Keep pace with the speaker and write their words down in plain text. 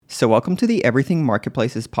So welcome to the Everything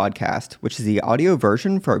Marketplaces podcast, which is the audio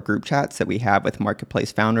version for our group chats that we have with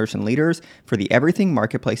marketplace founders and leaders for the Everything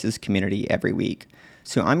Marketplaces community every week.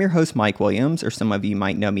 So I'm your host, Mike Williams, or some of you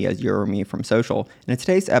might know me as Eurome from social. And in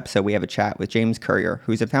today's episode, we have a chat with James Currier,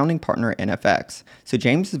 who's a founding partner at NFX. So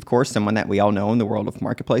James is, of course, someone that we all know in the world of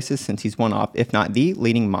marketplaces since he's one of, if not the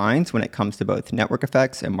leading minds when it comes to both network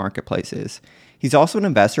effects and marketplaces. He's also an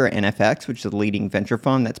investor at NFX, which is a leading venture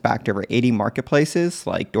fund that's backed over 80 marketplaces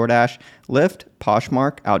like DoorDash, Lyft,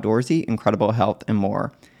 Poshmark, Outdoorsy, Incredible Health, and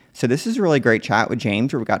more. So this is a really great chat with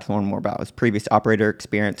James where we got to learn more about his previous operator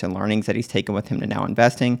experience and learnings that he's taken with him to now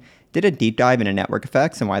investing, did a deep dive into network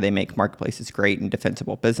effects and why they make marketplaces great and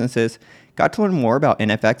defensible businesses, got to learn more about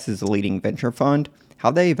NFX as a leading venture fund,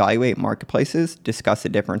 how they evaluate marketplaces, discuss the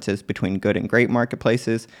differences between good and great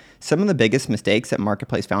marketplaces, some of the biggest mistakes that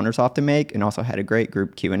marketplace founders often make, and also had a great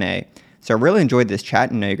group Q&A. So I really enjoyed this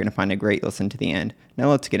chat and know you're going to find a great listen to the end. Now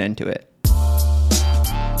let's get into it.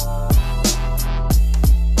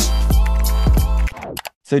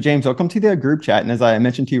 So James, welcome to the group chat. And as I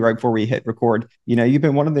mentioned to you right before we hit record, you've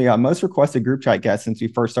been one of the most requested group chat guests since we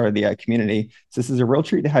first started the community. So this is a real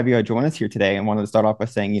treat to have you join us here today. And wanted to start off by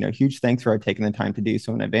saying, huge thanks for taking the time to do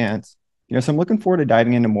so in advance. So I'm looking forward to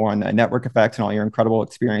diving into more on the network effects and all your incredible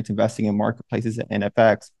experience investing in marketplaces at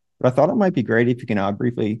NFX. But I thought it might be great if you can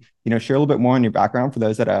briefly, share a little bit more on your background for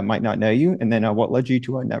those that might not know you, and then what led you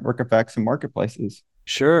to network effects and marketplaces.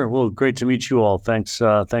 Sure. Well, great to meet you all. Thanks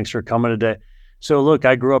for coming today. So look,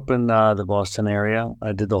 I grew up in the Boston area.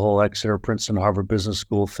 I did the whole Exeter, Princeton, Harvard Business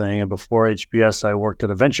School thing. And before HBS, I worked at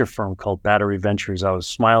a venture firm called Battery Ventures. I was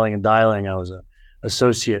smiling and dialing. I was an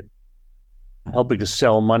associate helping to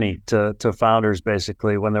sell money to founders,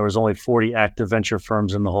 basically, when there was only 40 active venture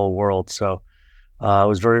firms in the whole world. So it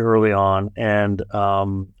was very early on. And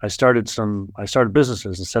I started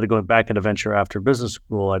businesses. Instead of going back into venture after business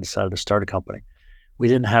school, I decided to start a company. We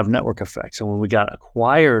didn't have network effects. And when we got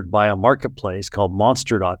acquired by a marketplace called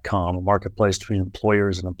Monster.com, a marketplace between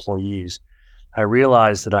employers and employees, I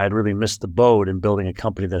realized that I had really missed the boat in building a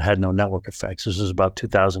company that had no network effects. This was about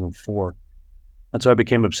 2004. And so I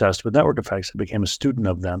became obsessed with network effects. I became a student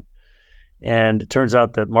of them. And it turns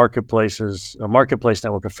out that marketplace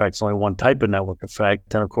network effects is only one type of network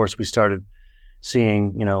effect. And of course, we started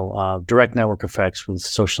seeing, direct network effects with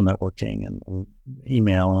social networking and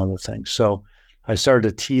email and other things. So I started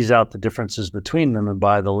to tease out the differences between them. And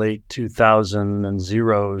by the late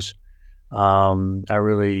 2000s, I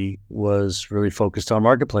really was focused on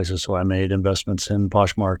marketplaces. So I made investments in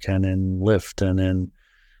Poshmark and in Lyft and in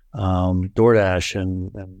DoorDash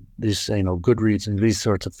and these, Goodreads and these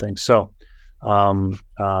sorts of things. So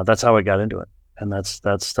that's how I got into it. And that's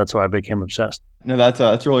why I became obsessed. No, that's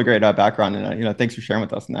a really great background, and thanks for sharing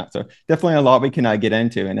with us on that. So definitely a lot we can get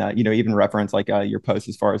into, and even reference your post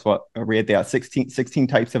as far as what we had the 16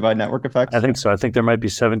 types of network effects. I think so. I think there might be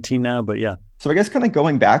 17 now, but yeah. So I guess kind of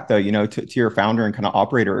going back though, to your founder and kind of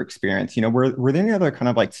operator experience, were there any other kind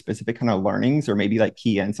of specific kind of learnings or maybe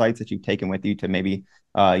key insights that you've taken with you to maybe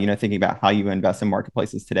thinking about how you invest in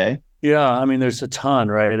marketplaces today? Yeah, I mean, there's a ton,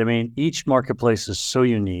 right? I mean, each marketplace is so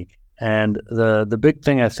unique. And the big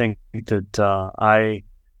thing I think that I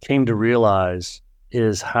came to realize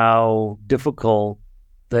is how difficult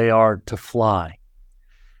they are to fly.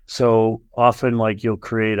 So often, you'll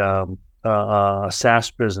create a SaaS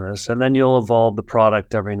business, and then you'll evolve the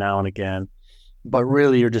product every now and again. But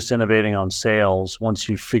really, you're just innovating on sales once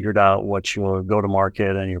you've figured out what your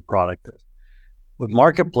go-to-market and your product is. With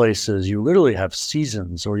marketplaces, you literally have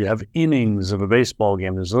seasons or you have innings of a baseball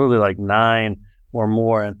game. There's literally 9 or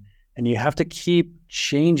more. And you have to keep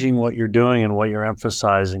changing what you're doing and what you're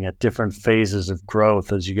emphasizing at different phases of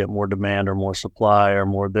growth as you get more demand or more supply or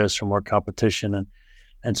more this or more competition.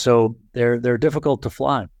 And so they're difficult to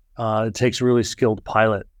fly. It takes a really skilled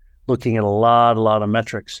pilot looking at a lot of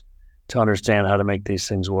metrics to understand how to make these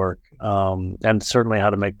things work, and certainly how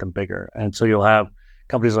to make them bigger. And so you'll have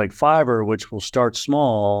companies like Fiverr, which will start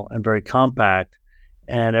small and very compact,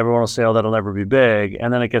 and everyone will say, oh, that'll never be big.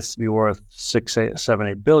 And then it gets to be worth 6, 8, 7,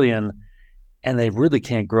 8 billion. And they really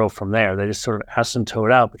can't grow from there. They just sort of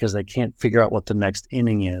asymptote out because they can't figure out what the next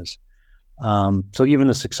inning is. So even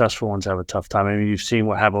the successful ones have a tough time. I mean, you've seen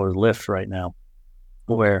what happened with Lyft right now,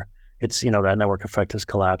 where it's, that network effect is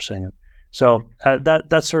collapsing. So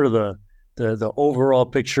that's sort of the overall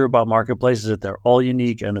picture about marketplaces, that they're all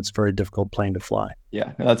unique and it's very difficult plane to fly.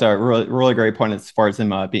 Yeah, that's a really, really great point as far as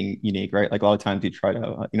them being unique, right? A lot of times you try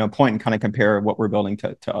to, point and kind of compare what we're building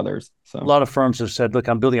to others. So a lot of firms have said, look,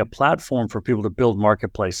 I'm building a platform for people to build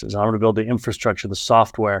marketplaces. I'm going to build the infrastructure, the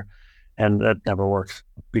software, and that never works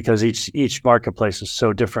because each marketplace is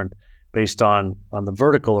so different. based on the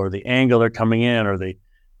vertical or the angle they're coming in,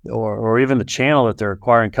 or even the channel that they're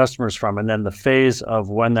acquiring customers from, and then the phase of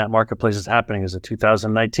when that marketplace is happening. Is it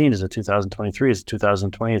 2019? Is it 2023? Is it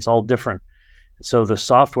 2020? It's all different. So the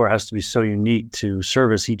software has to be so unique to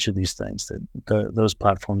service each of these things that those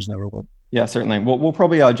platforms never will. Yeah, certainly. We'll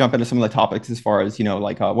probably jump into some of the topics as far as,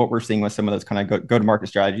 like what we're seeing with some of those kind of go-to-market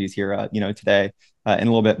strategies here, today in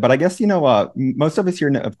a little bit. But I guess, most of us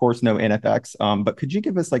here, of course, know NFX. But could you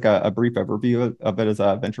give us like a brief overview of it as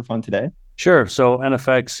a venture fund today? Sure. So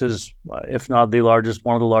NFX is, if not the largest,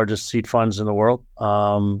 one of the largest seed funds in the world.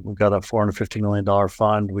 We've got a $450 million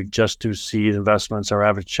fund. We just do seed investments. Our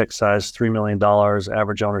average check size, $3 million.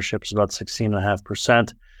 Average ownership is about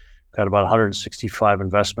 16.5%. Got about 165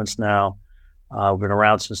 investments now. We've been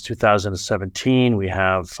around since 2017. We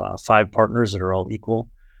have 5 partners that are all equal.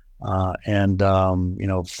 And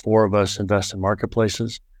 4 of us invest in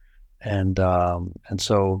marketplaces. And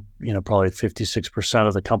so, probably 56%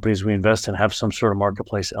 of the companies we invest in have some sort of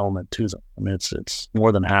marketplace element to them. I mean, it's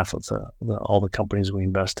more than half of all the companies we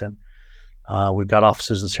invest in. We've got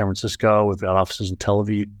offices in San Francisco. We've got offices in Tel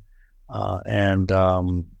Aviv.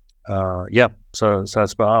 So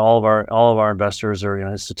that's about all of our investors are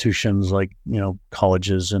institutions like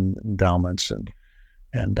colleges and endowments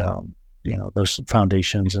and those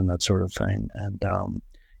foundations and that sort of thing.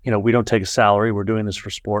 And we don't take a salary. We're doing this for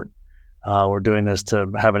sport. We're doing this to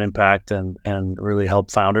have an impact and really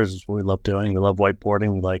help founders. It's what we love doing. We love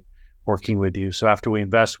whiteboarding. We like working with you. So after we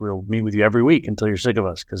invest, we'll meet with you every week until you're sick of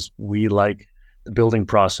us, because we like the building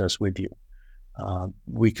process with you.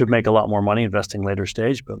 We could make a lot more money investing later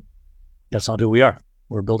stage, but that's not who we are.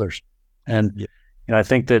 We're builders. And I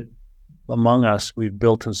think that among us, we've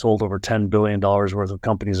built and sold over $10 billion worth of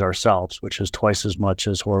companies ourselves, which is twice as much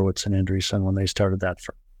as Horowitz and Andreessen when they started that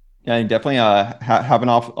firm. Yeah, you definitely have an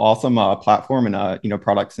awesome platform and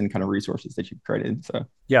products and kind of resources that you've created. So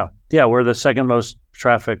yeah, we're the second most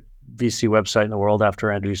trafficked VC website in the world after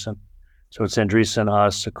Andreessen. So it's Andreessen,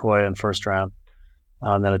 us, Sequoia, and First Round,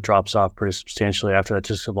 and then it drops off pretty substantially after that,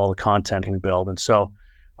 just of all the content we build. And so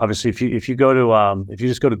obviously, if you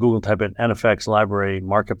just go to Google, type in NFX library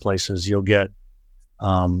marketplaces, you'll get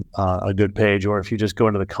a good page. Or if you just go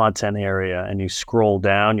into the content area and you scroll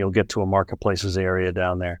down, you'll get to a marketplaces area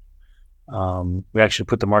down there. We actually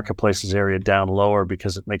put the marketplaces area down lower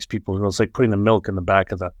because it makes people, it's like putting the milk in the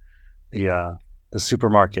back of the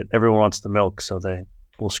supermarket. Everyone wants the milk, so they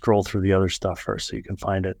will scroll through the other stuff first so you can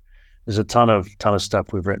find it. There's a ton of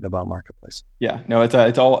stuff we've written about marketplace. Yeah, no,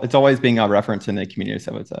 it's always being referenced in the community,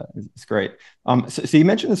 so it's great. So you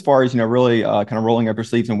mentioned as far as really kind of rolling up your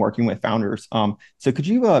sleeves and working with founders. So could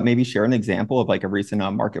you maybe share an example of like a recent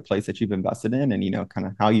marketplace that you've invested in, and kind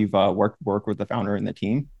of how you've worked with the founder and the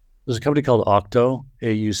team? There's a company called Octo,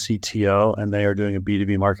 AUCTO, and they are doing a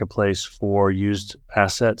B2B marketplace for used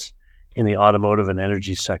assets in the automotive and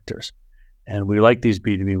energy sectors. And we like these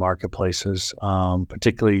B2B marketplaces,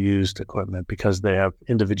 particularly used equipment, because they have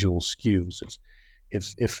individual SKUs.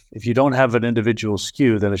 If you don't have an individual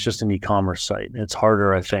SKU, then it's just an e-commerce site. It's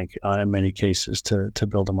harder, I think, in many cases to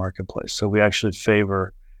build a marketplace. So we actually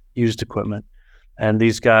favor used equipment. And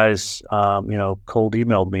these guys, cold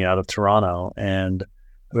emailed me out of Toronto, and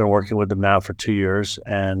I've been working with them now for 2 years.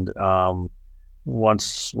 And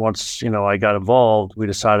once I got involved, we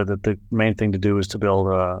decided that the main thing to do is to build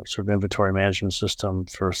a sort of inventory management system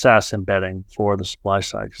for SaaS embedding for the supply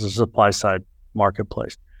side, because it's a supply side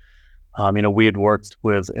marketplace. We had worked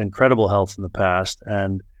with Incredible Health in the past,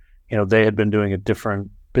 and they had been doing a different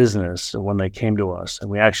business when they came to us, and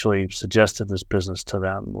we actually suggested this business to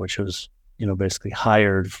them, which was basically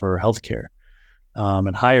Hired for healthcare,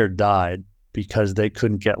 and Hired died because they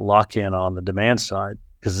couldn't get lock-in on the demand side,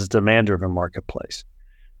 because it's a demand-driven marketplace.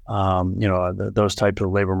 Those types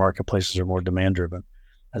of labor marketplaces are more demand-driven.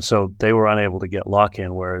 And so they were unable to get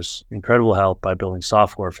lock-in, whereas Incredible Health, by building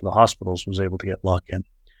software for the hospitals, was able to get lock-in.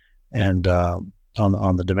 And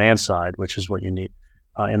on the demand side, which is what you need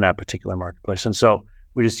in that particular marketplace. And so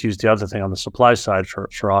we just used the other thing on the supply side for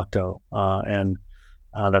Octo, and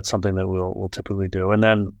that's something that we'll typically do. And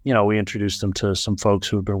then, we introduced them to some folks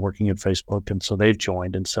who have been working at Facebook, and so they've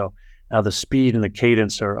joined. And so now the speed and the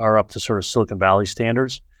cadence are up to sort of Silicon Valley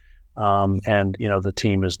standards. And the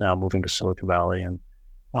team is now moving to Silicon Valley, and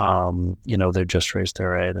they've just raised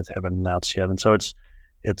their A that they haven't announced yet. And so it's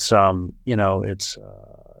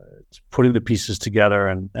putting the pieces together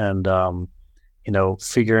and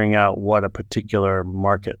figuring out what a particular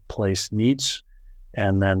marketplace needs,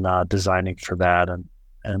 and then designing for that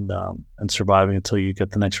and surviving until you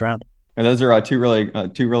get the next round. And those are two really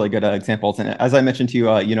good examples. And as I mentioned to you,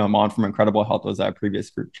 Amon from Incredible Health was a previous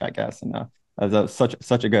group chat guest, and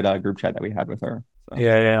Such a good group chat that we had with her. So.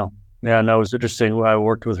 Yeah. No, it was interesting. I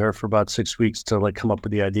worked with her for about 6 weeks to like come up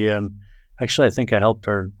with the idea, and actually, I think I helped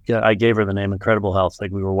her. Yeah, I gave her the name Incredible Health.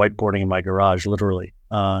 Like we were whiteboarding in my garage, literally,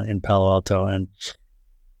 in Palo Alto, and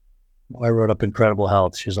I wrote up Incredible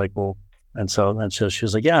Health. She's like, well, and so she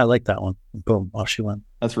was like, yeah, I like that one. Boom, off she went.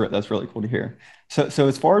 That's really cool to hear. So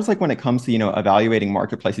as far as like when it comes to evaluating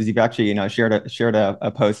marketplaces, you've actually shared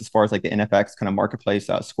a post as far as like the NFX kind of marketplace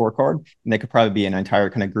scorecard, and they could probably be an entire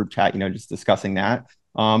kind of group chat, just discussing that.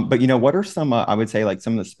 But what are some I would say like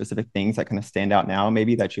some of the specific things that kind of stand out now,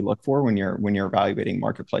 maybe that you look for when you're evaluating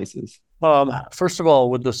marketplaces? First of all,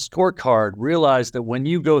 with the scorecard, realize that when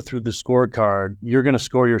you go through the scorecard, you're going to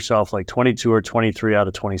score yourself like 22 or 23 out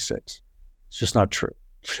of 26. It's just not true.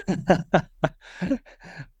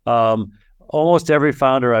 Almost every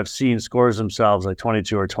founder I've seen scores themselves like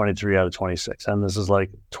 22 or 23 out of 26. And this is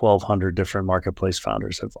like 1,200 different marketplace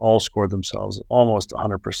founders have all scored themselves almost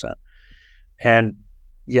 100%. And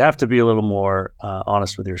you have to be a little more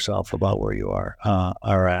honest with yourself about where you are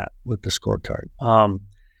at with the scorecard.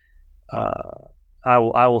 I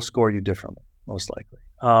will score you differently, most likely.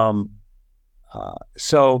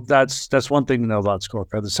 So that's one thing to know about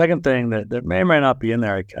scorecard. The second thing that may or may not be in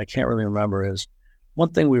there, I can't really remember, is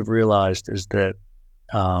one thing we've realized is that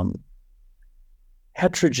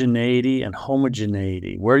heterogeneity and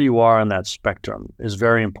homogeneity, where you are on that spectrum, is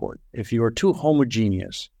very important. If you are too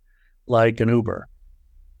homogeneous, like an Uber,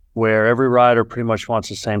 where every rider pretty much wants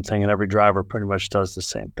the same thing and every driver pretty much does the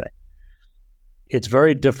same thing, it's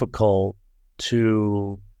very difficult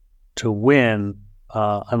to win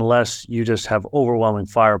unless you just have overwhelming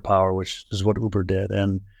firepower, which is what Uber did.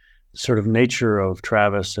 And sort of nature of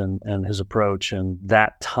Travis and his approach, and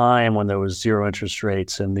that time when there was zero interest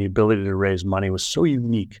rates and the ability to raise money was so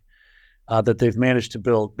unique that they've managed to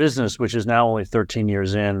build business, which is now only 13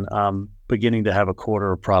 years in, beginning to have a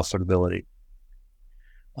quarter of profitability.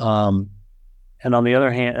 And on the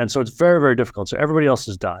other hand, and so it's very, very difficult. So everybody else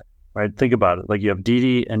has died, right? Think about it. Like you have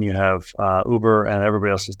Didi and you have Uber and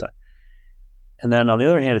everybody else has died. And then on the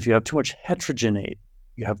other hand, if you have too much heterogeneity,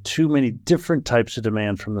 you have too many different types of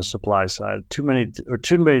demand from the supply side, too many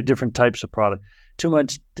different types of product, too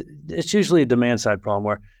much. It's usually a demand side problem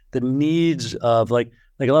where the needs of like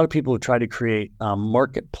a lot of people have tried to create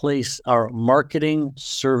marketplace or marketing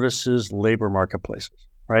services, labor marketplaces,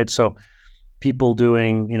 right? So people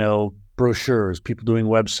doing, brochures, people doing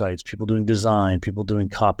websites, people doing design, people doing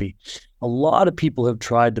copy. A lot of people have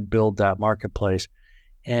tried to build that marketplace.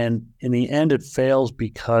 And in the end, it fails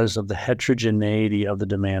because of the heterogeneity of the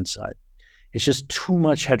demand side. It's just too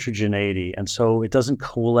much heterogeneity. And so it doesn't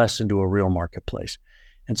coalesce into a real marketplace.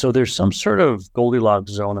 And so there's some sort of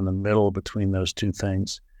Goldilocks zone in the middle between those two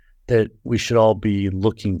things that we should all be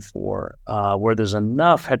looking for, where there's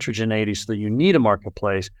enough heterogeneity so that you need a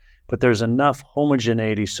marketplace, but there's enough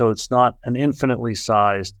homogeneity so it's not an infinitely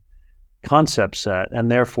sized concept set,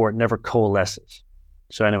 and therefore it never coalesces.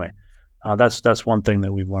 So anyway, that's one thing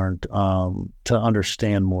that we've learned to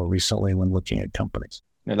understand more recently when looking at companies.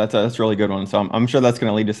 Yeah, that's a really good one. So I'm sure that's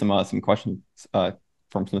going to lead to some questions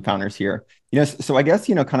from some of the founders here. So I guess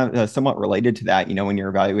kind of somewhat related to that. When you're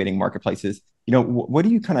evaluating marketplaces, what do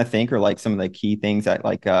you kind of think are like some of the key things that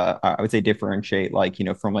like I would say differentiate like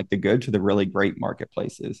from like the good to the really great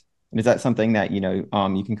marketplaces? And is that something that you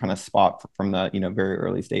can kind of spot from the very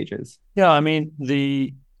early stages? Yeah, I mean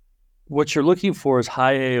what you're looking for is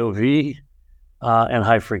high AOV and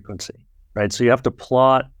high frequency, right? So you have to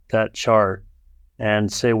plot that chart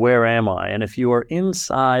and say, where am I? And if you are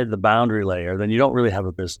inside the boundary layer, then you don't really have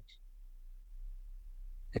a business.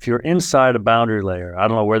 If you're inside a boundary layer, I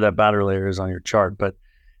don't know where that boundary layer is on your chart, but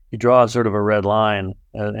you draw sort of a red line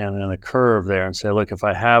and a curve there and say, look, if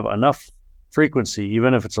I have enough frequency,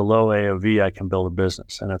 even if it's a low AOV, I can build a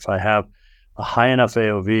business. And if I have a high enough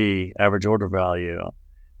AOV, average order value,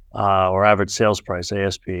 or average sales price,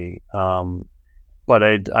 ASP, but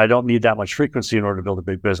I don't need that much frequency in order to build a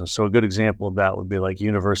big business. So a good example of that would be like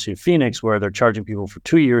University of Phoenix, where they're charging people for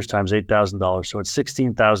 2 years times $8,000. So it's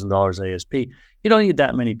 $16,000 ASP. You don't need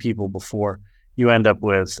that many people before you end up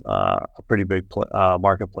with a pretty big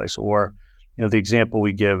marketplace. Or, the example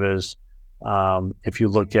we give is if you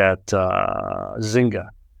look at Zynga,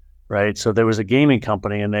 right? So there was a gaming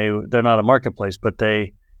company, and they're not a marketplace, but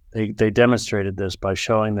they demonstrated this by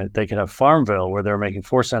showing that they could have Farmville, where they're making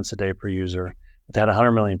 4 cents a day per user. They had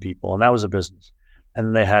 100 million people, and that was a business. And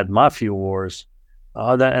then they had Mafia Wars,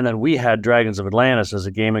 and then we had Dragons of Atlantis as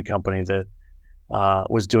a gaming company that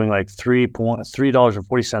was doing like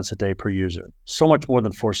 $3.40 a day per user, so much more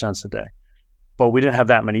than 4 cents a day. But we didn't have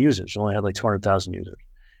that many users; we only had like 200,000 users.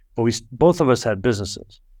 But both of us had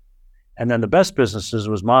businesses, And then the best businesses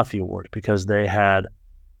was Mafia Wars, because they had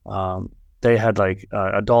like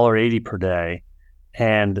 $1.80 per day,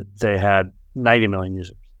 and they had 90 million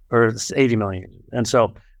users or 80 million users. And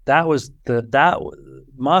so that was that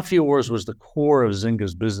Mafia Wars was the core of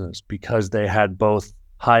Zynga's business, because they had both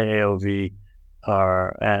high AOV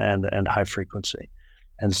and high frequency,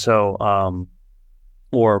 and so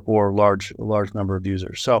or large number of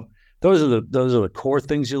users. So those are the core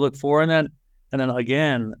things you look for, and then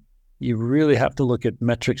again, you really have to look at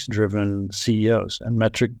metrics-driven CEOs and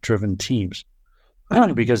metric-driven teams,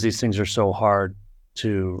 because these things are so hard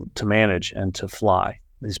to manage and to fly.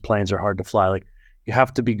 These planes are hard to fly. Like, you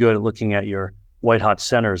have to be good at looking at your white hot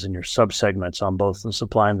centers and your subsegments on both the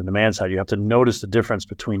supply and the demand side. You have to notice the difference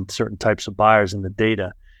between certain types of buyers in the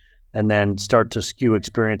data, and then start to skew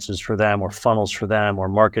experiences for them, or funnels for them, or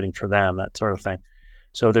marketing for them, that sort of thing.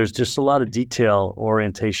 So there's just a lot of detail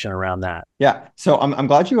orientation around that. Yeah. So I'm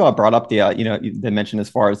glad you brought up the the mention as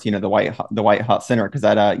far as the white hot center, because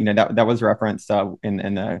that that was referenced in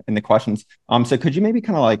the questions. So could you maybe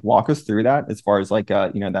kind of like walk us through that as far as like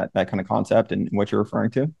that kind of concept and what you're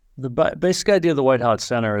referring to? The basic idea of the white hot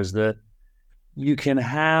center is that you can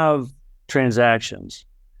have transactions,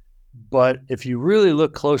 but if you really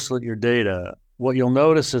look closely at your data, what you'll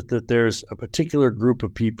notice is that there's a particular group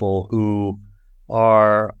of people who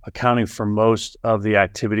are accounting for most of the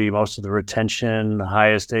activity, most of the retention,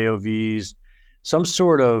 highest AOVs, some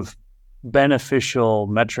sort of beneficial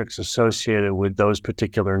metrics associated with those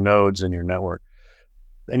particular nodes in your network.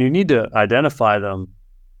 And you need to identify them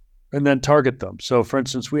and then target them. So for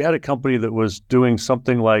instance, we had a company that was doing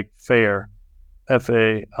something like FAIRE,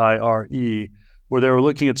 FAIRE, where they were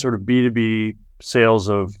looking at sort of B2B sales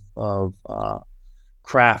of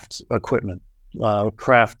craft equipment,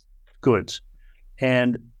 craft goods.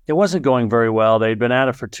 And it wasn't going very well. They'd been at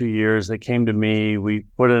it for 2 years. They came to me. We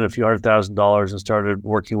put in a few $100,000 and started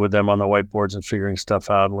working with them on the whiteboards and figuring stuff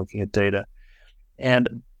out and looking at data.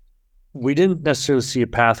 And we didn't necessarily see a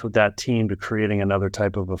path with that team to creating another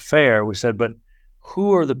type of affair. We said, but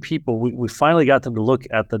who are the people? We finally got them to look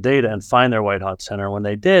at the data and find their white hot center. When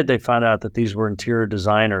they did, they found out that these were interior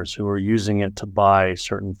designers who were using it to buy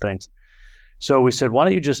certain things. So we said, why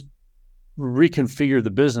don't you just reconfigure the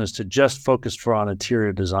business to just focus on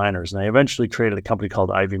interior designers? And they eventually created a company called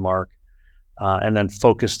Ivy Mark, and then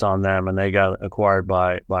focused on them, and they got acquired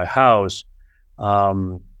by House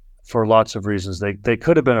for lots of reasons. They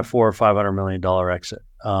could have been a $400 or $500 million exit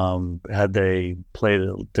had they played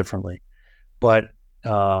it differently, but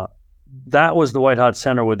that was the white hot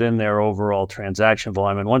center within their overall transaction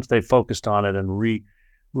volume. And once they focused on it and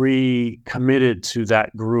recommitted to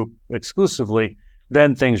that group exclusively,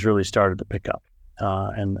 then things really started to pick up.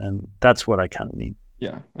 And that's what I kind of need.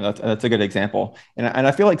 Yeah, that's a good example. And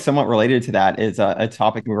I feel like somewhat related to that is a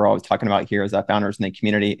topic we were always talking about here as founders in the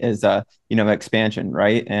community is, expansion,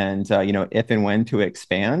 right? And, if and when to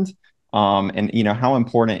expand. And how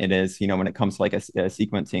important it is when it comes to like a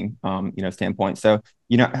sequencing standpoint. So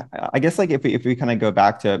I guess like if we kind of go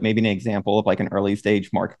back to maybe an example of like an early stage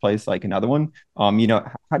marketplace, like another one, how do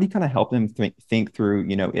you kind of help them think through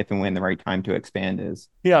if and when the right time to expand is?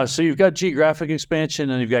 Yeah, so you've got geographic expansion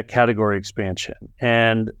and you've got category expansion,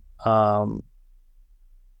 and there's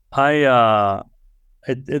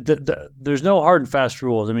no hard and fast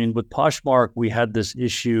rules. I mean, with Poshmark, we had this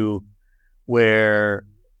issue where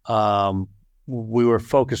we were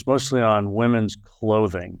focused mostly on women's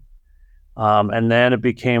clothing. And then it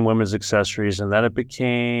became women's accessories, and then it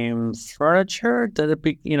became furniture, then it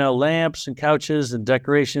be, lamps and couches and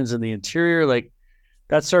decorations in the interior. Like,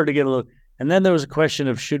 that started to get a little, and then there was a question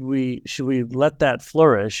of should we let that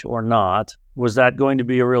flourish or not? Was that going to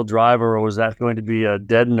be a real driver, or was that going to be a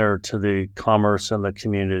deadener to the commerce and the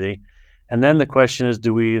community? And then the question is,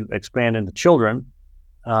 do we expand into children?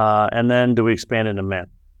 And then do we expand into men?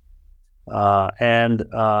 And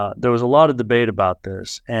there was a lot of debate about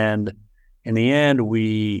this. And in the end,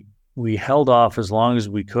 we held off as long as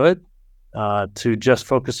we could to just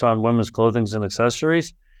focus on women's clothing and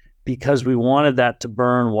accessories, because we wanted that to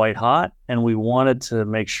burn white hot, and we wanted to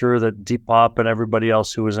make sure that Depop and everybody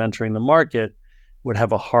else who was entering the market would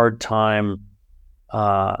have a hard time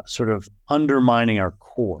sort of undermining our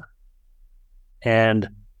core. And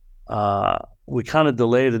we kind of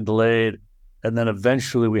delayed, and then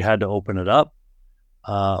eventually we had to open it up.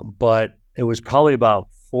 But it was probably about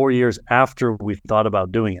 4 years after we thought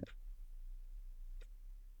about doing it,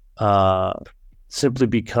 simply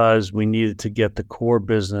because we needed to get the core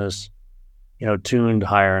business, tuned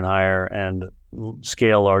higher and higher and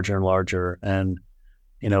scale larger and larger. And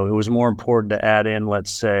It was more important to add in,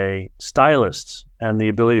 let's say, stylists and the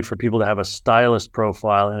ability for people to have a stylist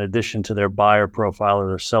profile in addition to their buyer profile or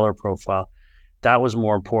their seller profile. That was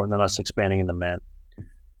more important than us expanding into men.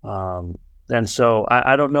 And so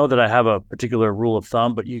I don't know that I have a particular rule of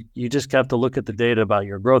thumb, but you just have to look at the data about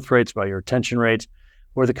your growth rates, about your retention rates,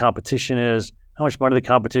 where the competition is, how much money the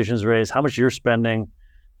competition is raised, how much you're spending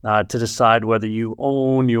to decide whether you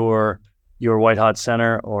own your white hot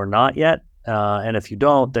center or not yet. And if you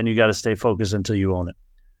don't, then you got to stay focused until you own it.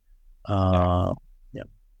 Yeah.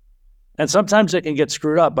 And sometimes it can get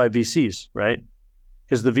screwed up by VCs, right?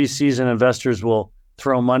 Because the VCs and investors will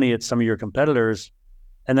throw money at some of your competitors,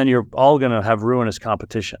 and then you're all going to have ruinous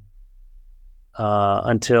competition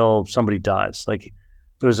until somebody dies. Like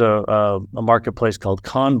there's a marketplace called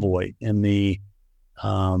Convoy in the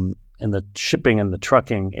shipping and the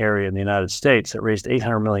trucking area in the United States that raised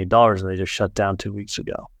 $800 million, and they just shut down 2 weeks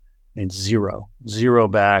ago. And zero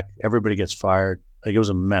back. Everybody gets fired. Like it was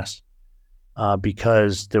a mess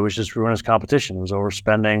because there was just ruinous competition. It was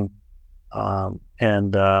overspending,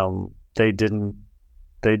 and they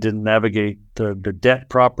didn't navigate the debt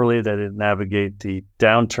properly. They didn't navigate the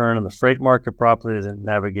downturn in the freight market properly. They didn't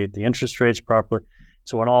navigate the interest rates properly.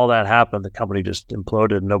 So when all that happened, the company just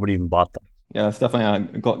imploded and nobody even bought them. Yeah, it's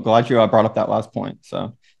definitely glad you brought up that last point.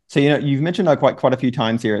 So you've mentioned quite a few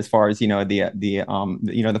times here as far as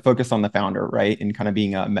the focus on the founder, right, and kind of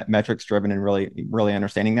being metrics driven and really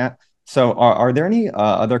understanding that. So are there any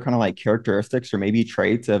other kind of like characteristics or maybe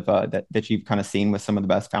traits of that you've kind of seen with some of the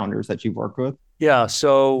best founders that you've worked with? Yeah.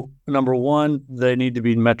 So number one, they need to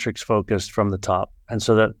be metrics focused from the top, and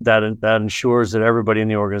so that ensures that everybody in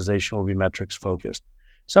the organization will be metrics focused.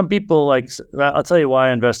 Some people I'll tell you why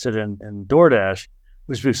I invested in DoorDash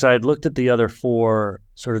was because I had looked at the other 4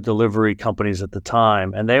 sort of delivery companies at the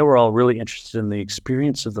time, and they were all really interested in the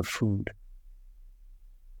experience of the food,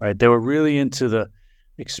 right? They were really into the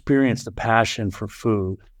experience, the passion for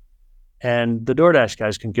food. And the DoorDash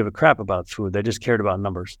guys couldn't give a crap about food. They just cared about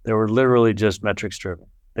numbers. They were literally just metrics driven.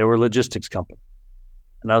 They were a logistics company.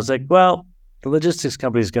 And I was like, well, the logistics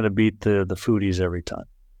company is going to beat the foodies every time.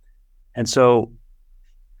 And so,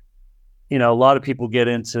 a lot of people get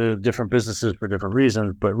into different businesses for different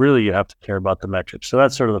reasons, but really you have to care about the metrics. So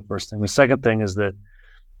that's sort of the first thing. The second thing is that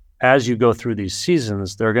as you go through these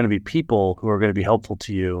seasons, there are going to be people who are going to be helpful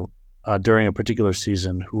to you during a particular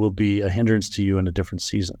season who will be a hindrance to you in a different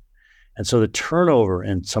season. And so the turnover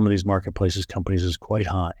in some of these marketplaces companies is quite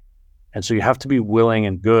high. And so you have to be willing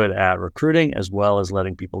and good at recruiting as well as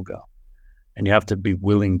letting people go. And you have to be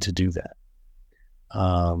willing to do that.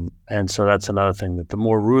 And so that's another thing, that the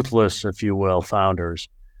more ruthless, if you will, founders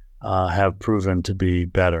have proven to be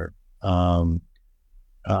better in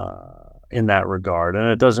that regard. And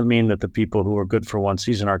it doesn't mean that the people who are good for one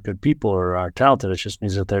season aren't good people or are talented. It just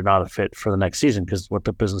means that they're not a fit for the next season because what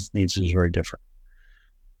the business needs is very different.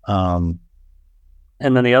 And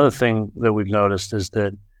then the other thing that we've noticed is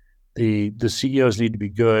that the CEOs need to be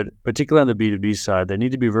good, particularly on the B2B side. They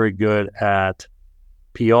need to be very good at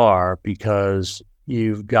PR because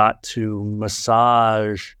you've got to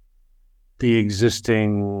massage the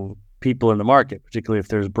existing people in the market, particularly if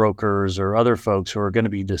there's brokers or other folks who are going to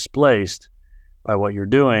be displaced by what you're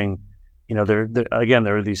doing. There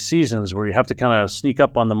are these seasons where you have to kind of sneak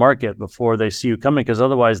up on the market before they see you coming, because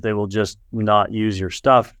otherwise they will just not use your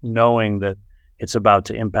stuff, knowing that it's about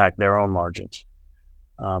to impact their own margins.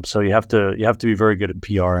 So you have to be very good at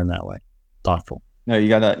PR in that way, thoughtful. No, you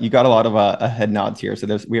got a lot of head nods here.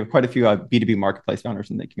 So we have quite a few B2B marketplace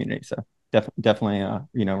founders in the community. So definitely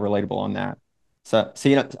relatable on that. So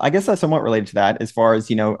I guess that's somewhat related to that. As far as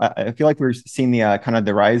I feel like we're seeing the kind of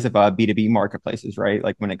the rise of B2B marketplaces, right?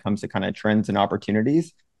 Like when it comes to kind of trends and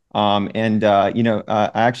opportunities. I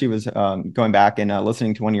actually was going back and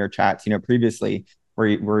listening to one of your chats, previously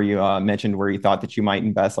where you mentioned where you thought that you might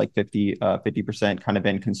invest like 50% kind of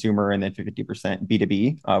in consumer and then 50%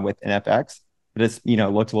 B2B with NFX. But it's,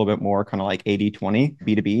 looks a little bit more kind of like 80-20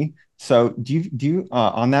 B2B. So do you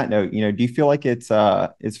on that note, do you feel like it's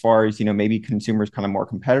as far as, maybe consumers kind of more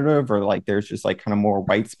competitive, or like there's just like kind of more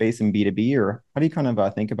white space in B2B, or how do you kind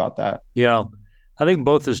of think about that? Yeah, I think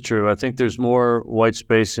both is true. I think there's more white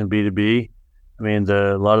space in B2B. I mean,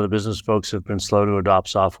 a lot of the business folks have been slow to adopt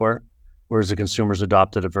software, whereas the consumers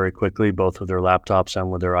adopted it very quickly, both with their laptops and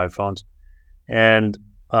with their iPhones. And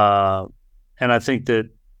I think that,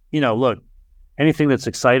 look, anything that's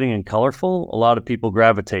exciting and colorful, a lot of people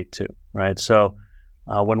gravitate to, right? So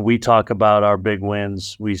when we talk about our big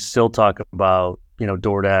wins, we still talk about,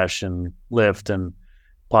 DoorDash and Lyft and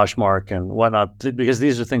Poshmark and whatnot, because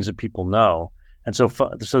these are things that people know. And so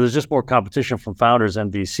there's just more competition from founders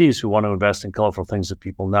and VCs who want to invest in colorful things that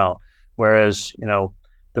people know. Whereas,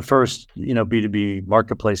 the first, B2B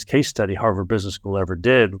marketplace case study Harvard Business School ever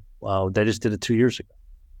did, they just did it 2 years ago.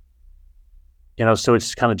 So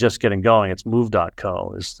it's kind of just getting going. It's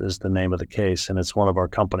Move.co is the name of the case, and it's one of our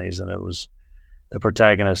companies. And it was the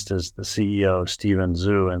protagonist is the CEO, Steven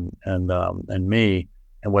Zhu, and me,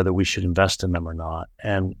 and whether we should invest in them or not.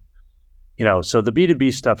 And so the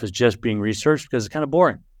B2B stuff is just being researched because it's kind of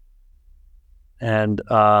boring, and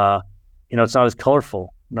it's not as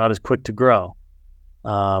colorful, not as quick to grow.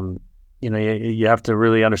 You have to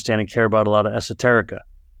really understand and care about a lot of esoterica,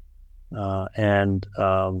 and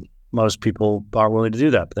most people aren't willing to do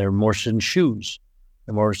that. But they're more interested in shoes,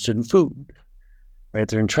 they're more interested in food, right?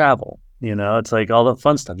 They're in travel. It's like all the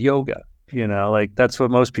fun stuff, yoga. Like that's what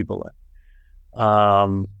most people like.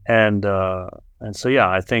 And so yeah,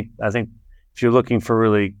 I think if you're looking for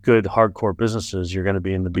really good hardcore businesses, you're going to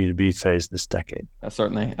be in the B2B phase this decade.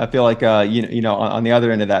 Certainly. I feel like, on the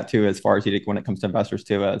other end of that too, as far as when it comes to investors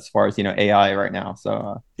too, as far as, AI right now.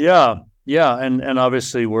 So yeah. And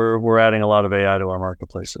obviously we're adding a lot of AI to our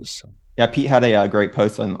marketplaces. So. Yeah, Pete had a great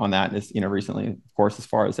post on that, recently, of course, as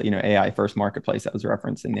far as, AI first marketplace that was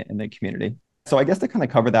referenced in the community. So I guess to kind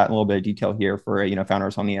of cover that in a little bit of detail here for,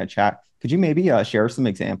 founders on the chat, could you maybe share some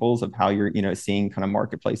examples of how you're, seeing kind of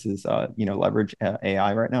marketplaces, leverage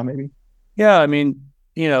AI right now, maybe? Yeah, I mean,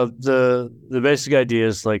 the basic idea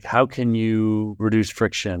is like, how can you reduce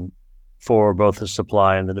friction for both the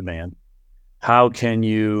supply and the demand? How can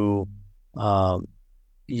you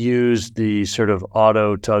use the sort of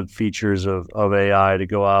auto tug features of AI to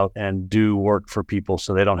go out and do work for people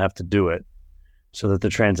so they don't have to do it, so that the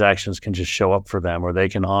transactions can just show up for them, or they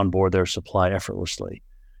can onboard their supply effortlessly,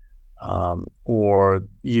 or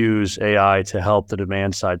use AI to help the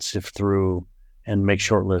demand side sift through and make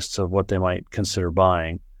short lists of what they might consider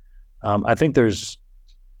buying. I think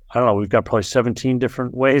we've got probably 17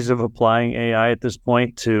 different ways of applying AI at this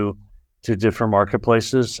point to different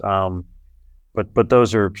marketplaces. But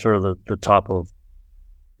those are sort of the top of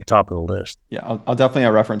the list. Yeah, I'll definitely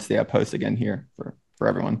reference the post again here for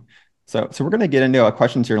everyone. So we're going to get into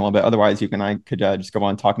questions here in a little bit. Otherwise, I could just go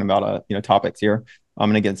on talking about topics here. I'm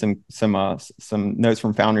going to get some notes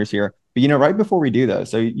from founders here. But right before we do though,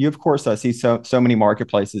 so you of course see so many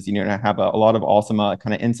marketplaces, and have a lot of awesome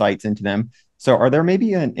kind of insights into them. So are there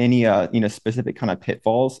maybe any specific kind of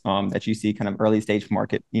pitfalls that you see kind of early stage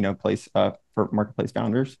place for marketplace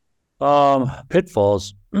founders?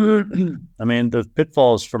 Pitfalls. I mean, the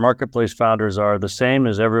pitfalls for marketplace founders are the same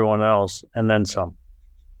as everyone else, and then some,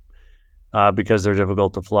 because they're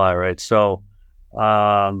difficult to fly, right? So,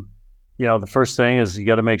 the first thing is you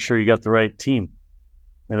got to make sure you got the right team.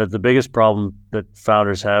 And the biggest problem that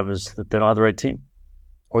founders have is that they don't have the right team,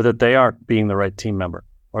 or that they aren't being the right team member,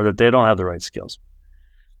 or that they don't have the right skills.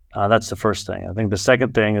 That's the first thing. I think the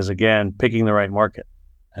second thing is, again, picking the right market.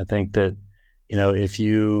 I think that, if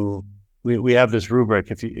we have this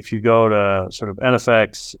rubric, if you go to sort of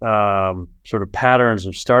NFX, sort of patterns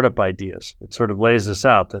of startup ideas, it sort of lays this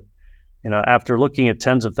out that, after looking at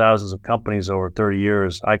tens of thousands of companies over 30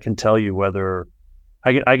 years, I can tell you whether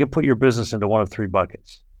I can put your business into one of three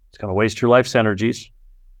buckets. It's going to waste your life's energies,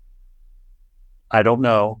 I don't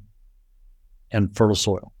know, and fertile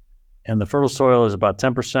soil. And the fertile soil is about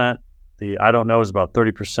 10%. The I don't know is about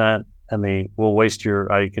 30%. And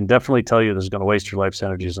I can definitely tell you this is going to waste your life's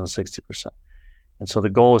energies on 60%. And so the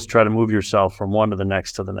goal is to try to move yourself from one to the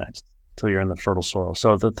next until you're in the fertile soil.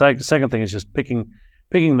 So the second thing is just picking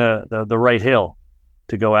the right hill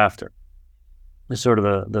to go after is sort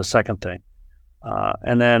of the second thing.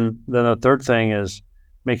 And then the third thing is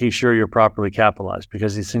making sure you're properly capitalized,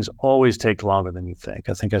 because these things always take longer than you think.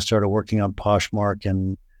 I think I started working on Poshmark,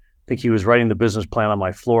 and I think he was writing the business plan on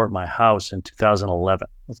my floor at my house in 2011.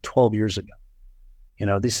 That's 12 years ago.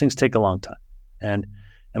 These things take a long time. And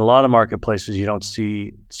in a lot of marketplaces, you don't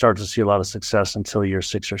start to see a lot of success until year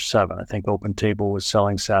 6 or 7. I think OpenTable was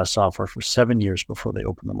selling SaaS software for 7 years before they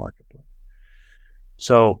opened the marketplace.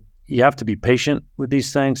 So you have to be patient with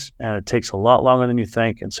these things, and it takes a lot longer than you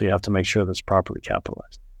think. And so you have to make sure that's properly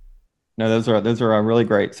capitalized. No, those are really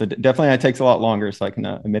great. So definitely it takes a lot longer. So I can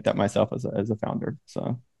admit that myself as a founder.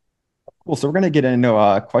 So cool. So we're going to get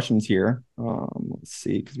into questions here. Let's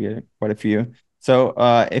see, because we had quite a few. So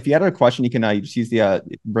if you had a question, you can you just use the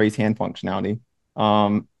raise hand functionality.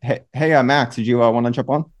 Hey, Max, did you want to jump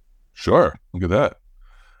on? Sure. Look at that.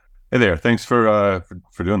 Hey there. Thanks for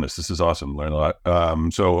doing this. This is awesome. Learn a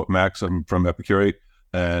lot. So Max, I'm from Epicurate,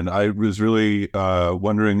 and I was really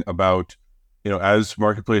wondering about, as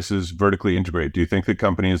marketplaces vertically integrate, do you think that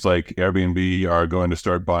companies like Airbnb are going to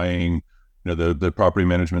start buying the property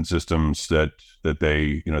management systems that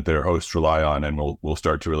they their hosts rely on, and we'll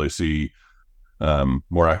start to really see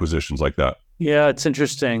more acquisitions like that. Yeah, it's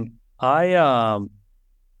interesting. I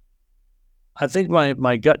think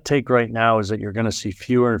my gut take right now is that you're going to see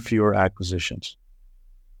fewer and fewer acquisitions.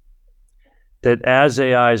 That as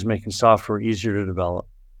AI is making software easier to develop,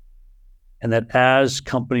 and that as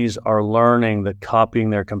companies are learning that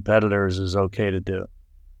copying their competitors is okay to do,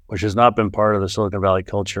 which has not been part of the Silicon Valley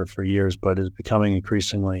culture for years, but is becoming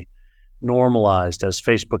increasingly normalized as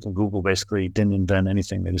Facebook and Google basically didn't invent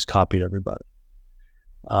anything. They just copied everybody.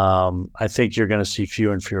 I think you're going to see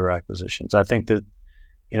fewer and fewer acquisitions. I think that,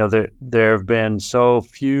 there have been so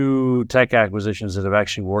few tech acquisitions that have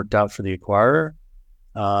actually worked out for the acquirer.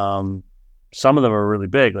 Some of them are really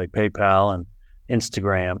big, like PayPal and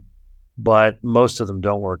Instagram, but most of them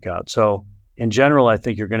don't work out. So in general, I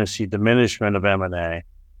think you're going to see diminishment of M&A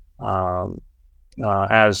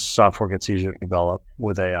as software gets easier to develop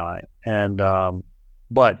with AI. And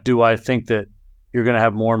but do I think that you're going to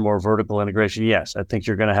have more and more vertical integration? Yes, I think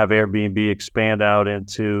you're going to have Airbnb expand out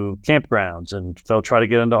into campgrounds, and they'll try to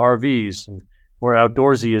get into RVs, and where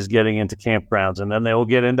Outdoorsy is getting into campgrounds, and then they will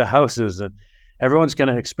get into houses, and everyone's going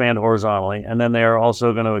to expand horizontally, and then they are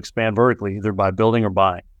also going to expand vertically, either by building or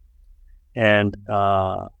buying. And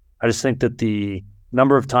I just think that the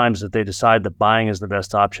number of times that they decide that buying is the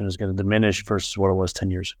best option is going to diminish versus what it was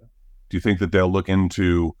 10 years ago. Do you think that they'll look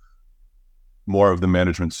into more of the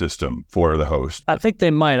management system for the host? I think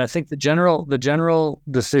they might. I think the general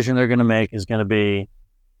decision they're going to make is going to be,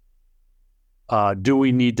 do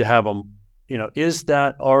we need to have them, is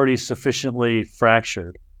that already sufficiently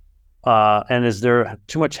fractured? And is there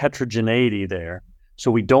too much heterogeneity there?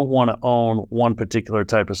 So we don't want to own one particular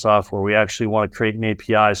type of software. We actually want to create an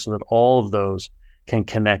API so that all of those can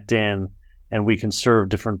connect in, and we can serve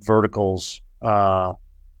different verticals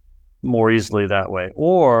more easily that way.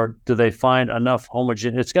 Or do they find enough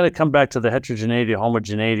homogeneity? It's got to come back to the heterogeneity,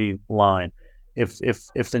 homogeneity line. If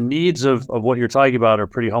the needs of what you're talking about are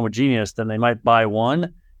pretty homogeneous, then they might buy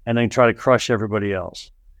one and then try to crush everybody else.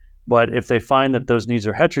 But if they find that those needs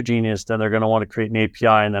are heterogeneous, then they're going to want to create an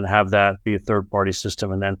API and then have that be a third-party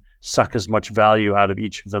system and then suck as much value out of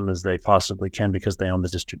each of them as they possibly can because they own the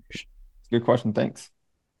distribution. Good question. Thanks.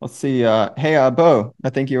 Let's see. Hey, Bo, I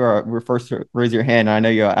think you were first to raise your hand. I know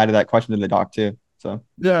you added that question to the doc too. So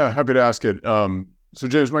yeah, happy to ask it. So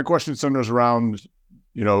James, my question centers around,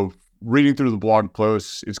 reading through the blog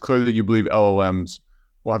posts, it's clear that you believe LLMs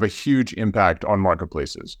will have a huge impact on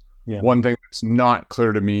marketplaces. Yeah. One thing that's not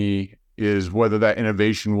clear to me is whether that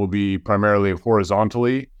innovation will be primarily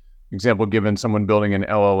horizontally. Example given, someone building an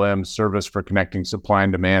LLM service for connecting supply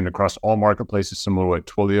and demand across all marketplaces, similar to what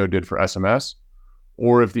Twilio did for SMS,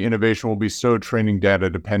 or if the innovation will be so training data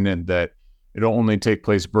dependent that it'll only take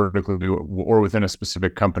place vertically or within a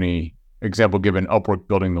specific company. Example given, Upwork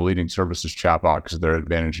building the leading services chatbot because of their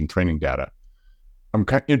advantage in training data. I'm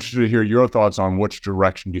kind of interested to hear your thoughts on which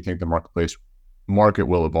direction do you think the market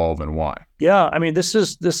will evolve and why? Yeah, I mean, this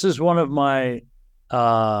is one of my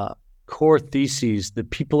core theses that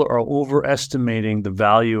people are overestimating the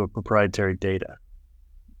value of proprietary data.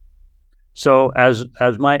 So as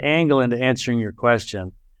my angle into answering your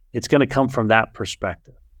question, it's going to come from that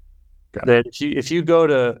perspective. That if you go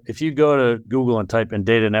to Google and type in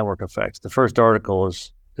data network effects, the first article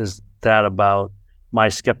is that about my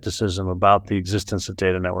skepticism about the existence of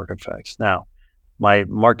data network effects. Now, my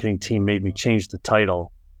marketing team made me change the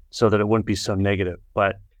title so that it wouldn't be so negative,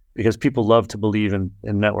 but because people love to believe in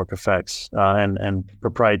network effects and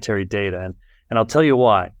proprietary data, and I'll tell you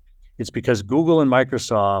why. It's because Google and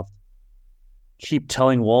Microsoft keep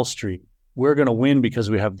telling Wall Street, we're going to win because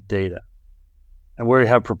we have the data and we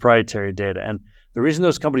have proprietary data. And the reason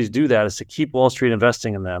those companies do that is to keep Wall Street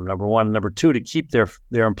investing in them, number one. Number two, to keep their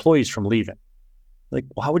employees from leaving. Like,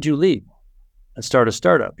 well, how would you leave and start a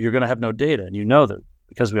startup? You're going to have no data. And you know that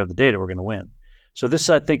because we have the data, we're going to win. So this,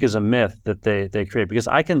 I think, is a myth that they create, because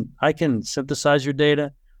I can synthesize your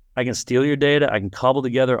data. I can steal your data. I can cobble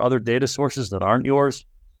together other data sources that aren't yours.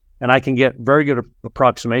 And I can get very good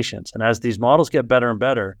approximations. And as these models get better and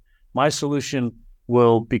better, my solution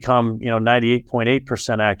will become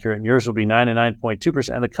 98.8% accurate, and yours will be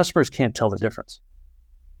 99.2%, and the customers can't tell the difference.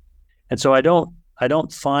 And so I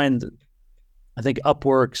don't find, I think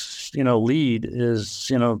Upwork's lead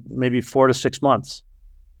is maybe 4 to 6 months,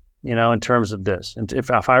 in terms of this. And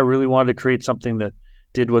if I really wanted to create something that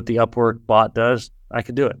did what the Upwork bot does, I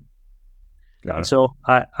could do it. And so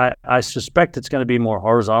I suspect it's going to be more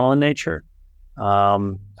horizontal in nature.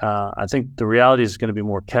 I think the reality is going to be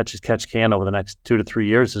more catch as catch can over the next 2 to 3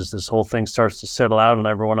 years as this whole thing starts to settle out and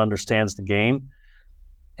everyone understands the game.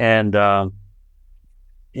 And but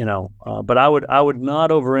I would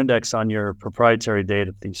not over-index on your proprietary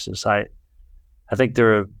data thesis. I think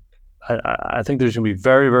I think there's going to be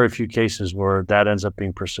very, very few cases where that ends up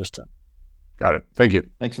being persistent. Got it. Thank you.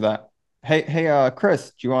 Thanks for that. Hey,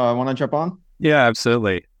 Chris, do you want to jump on? Yeah,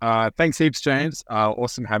 absolutely. Thanks heaps, James.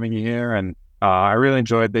 Awesome having you here. And I really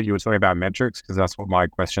enjoyed that you were talking about metrics because that's what my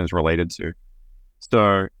question is related to.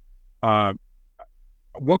 So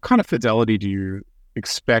what kind of fidelity do you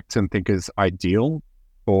expect and think is ideal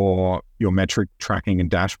for your metric tracking and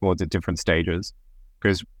dashboards at different stages?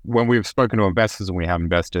 Because when we've spoken to investors and we have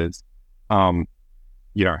investors, if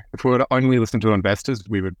we were to only listen to investors,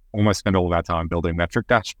 we would almost spend all of our time building metric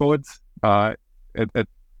dashboards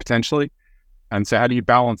potentially. And so how do you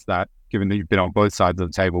balance that, given that you've been on both sides of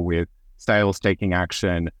the table with sales taking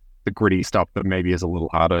action, the gritty stuff that maybe is a little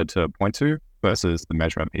harder to point to versus the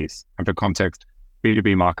measurement piece? And for context,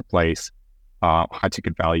 B2B marketplace, high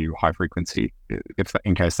ticket value, high frequency,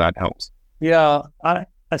 in case that helps. Yeah, I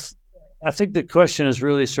think the question is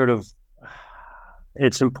really sort of,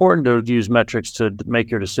 it's important to use metrics to make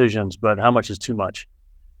your decisions, but how much is too much?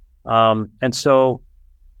 And so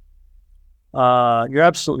you're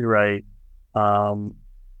absolutely right.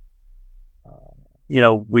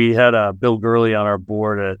 We had Bill Gurley on our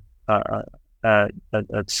board at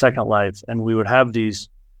Second Life, and we would have these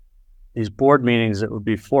board meetings that would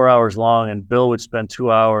be 4 hours long, and Bill would spend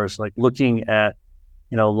 2 hours like looking at,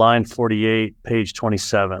 line 48, page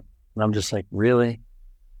 27. And I'm just like, really?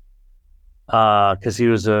 Because he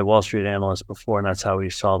was a Wall Street analyst before, and that's how he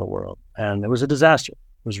saw the world. And it was a disaster.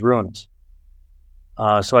 It was ruinous.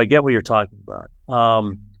 So I get what you're talking about.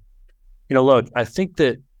 Look, I think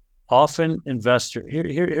that often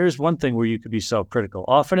here's one thing where you could be self-critical.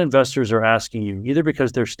 Often investors are asking you either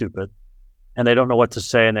because they're stupid and they don't know what to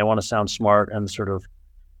say and they want to sound smart and sort of,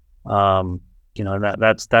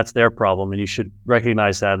 that's their problem. And you should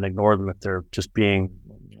recognize that and ignore them if they're just being,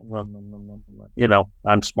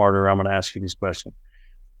 I'm smarter, I'm going to ask you these questions.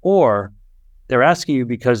 Or they're asking you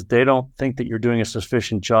because they don't think that you're doing a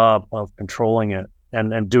sufficient job of controlling it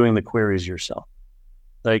and doing the queries yourself.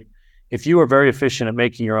 Like, if you are very efficient at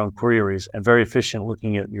making your own queries and very efficient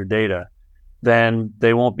looking at your data, then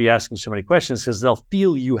they won't be asking so many questions because they'll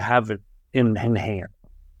feel you have it in hand.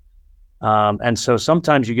 And so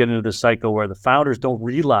sometimes you get into this cycle where the founders don't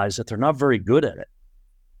realize that they're not very good at it.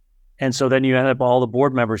 And so then you end up, all the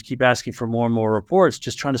board members keep asking for more and more reports,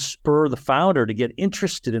 just trying to spur the founder to get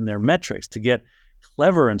interested in their metrics, to get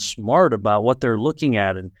clever and smart about what they're looking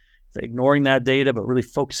at, and ignoring that data, but really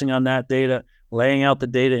focusing on that data, laying out the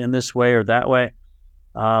data in this way or that way.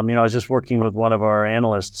 I was just working with one of our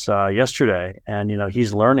analysts yesterday, and,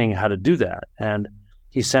 he's learning how to do that. And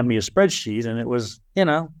he sent me a spreadsheet, and it was,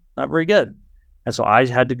 not very good. And so I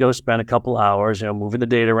had to go spend a couple hours, moving the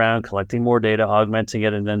data around, collecting more data, augmenting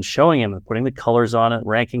it, and then showing him and putting the colors on it,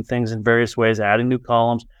 ranking things in various ways, adding new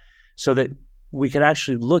columns, so that we could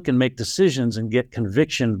actually look and make decisions and get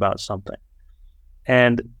conviction about something.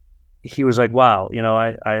 And he was like, wow,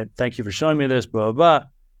 I thank you for showing me this, blah, blah, blah.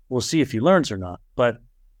 We'll see if he learns or not. But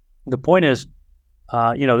the point is,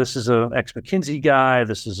 this is an ex-McKinsey guy,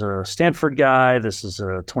 this is a Stanford guy, this is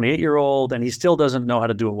a 28-year-old, and he still doesn't know how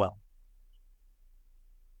to do it well.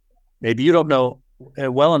 Maybe you don't know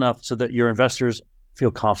it well enough so that your investors feel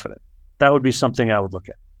confident. That would be something I would look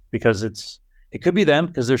at, because it could be them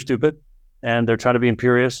because they're stupid and they're trying to be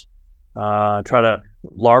imperious, try to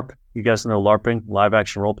LARP. You guys know LARPing, live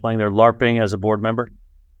action role playing. They're LARPing as a board member.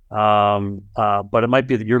 But it might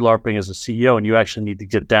be that you're LARPing as a CEO and you actually need to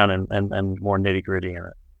get down and more nitty gritty in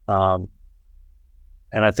it.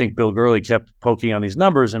 And I think Bill Gurley kept poking on these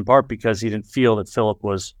numbers in part because he didn't feel that Philip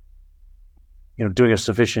was, doing a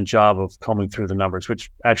sufficient job of combing through the numbers, which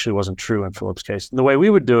actually wasn't true in Philip's case. And the way we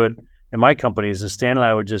would do it in my company is Stan and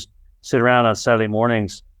I would just sit around on Saturday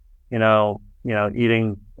mornings,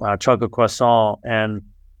 eating chocolate croissant and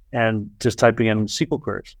just typing in SQL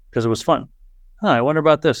queries because it was fun. I wonder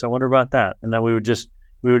about this. I wonder about that. And then we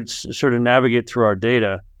would sort of navigate through our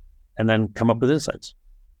data and then come up with insights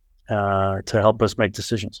to help us make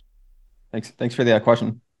decisions. Thanks for the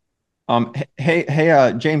question. Hey,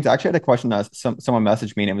 James, I actually had a question. Someone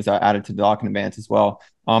messaged me and it was added to the doc in advance as well.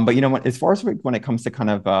 But as far as when it comes to kind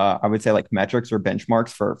of, I would say like metrics or benchmarks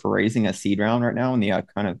for raising a seed round right now in the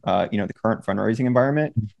kind of, the current fundraising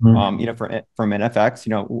environment, from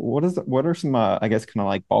NFX, what are some, I guess, kind of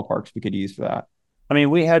like ballparks we could use for that? I mean,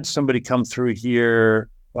 we had somebody come through here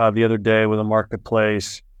the other day with a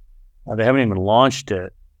marketplace. They haven't even launched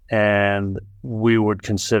it, and we would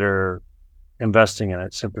consider investing in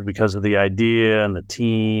it simply because of the idea and the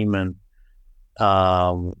team. And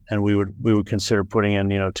And we would consider putting in,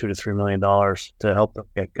 $2 to $3 million to help them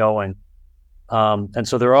get going. And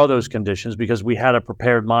so there are those conditions because we had a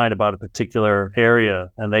prepared mind about a particular area,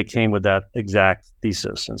 and they came with that exact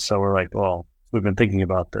thesis. And so we're like, well, we've been thinking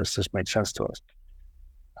about this. This made sense to us.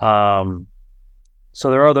 So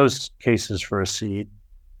there are those cases for a seed.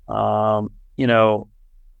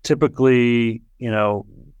 Typically,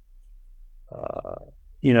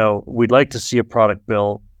 we'd like to see a product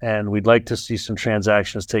built, and we'd like to see some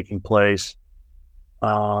transactions taking place.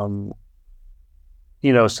 So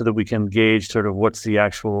that we can gauge sort of what's the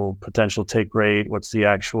actual potential take rate, what's the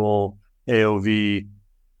actual AOV.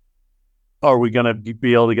 Are we going to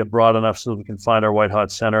be able to get broad enough so that we can find our white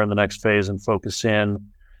hot center in the next phase and focus in?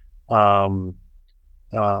 Will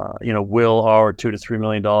our $2 to $3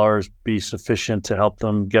 million be sufficient to help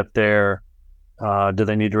them get there? Do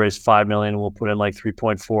they need to raise $5 million? We'll put in like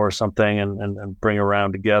 3.4 or something and bring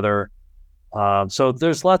around together. So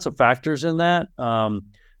there's lots of factors in that.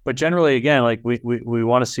 But generally, again, like we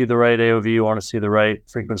want to see the right AOV, we want to see the right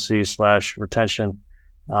frequency / retention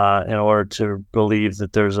in order to believe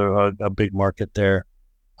that there's a big market there.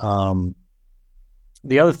 The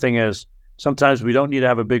other thing is sometimes we don't need to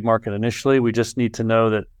have a big market initially. We just need to know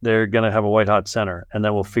that they're going to have a white hot center, and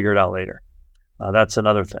then we'll figure it out later. That's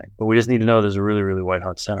another thing. But we just need to know there's a really, really white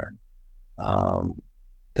hot center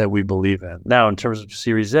that we believe in. Now, in terms of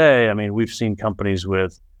Series A, I mean, we've seen companies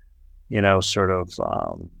with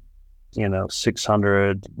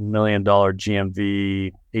 $600 million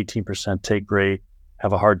GMV, 18% take rate,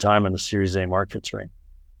 have a hard time in the Series A markets, right?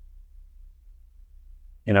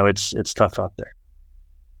 It's tough out there.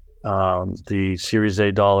 The Series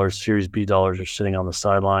A dollars, Series B dollars are sitting on the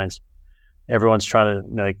sidelines. Everyone's trying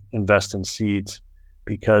to invest in seeds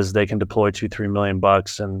because they can deploy $2-3 million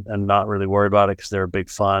and not really worry about it because they're a big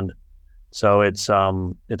fund. So it's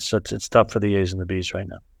tough for the A's and the B's right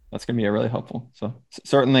now. That's going to be really helpful. So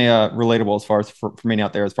certainly relatable as far as for me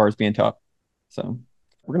out there, as far as being tough. So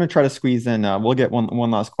we're going to try to squeeze in. We'll get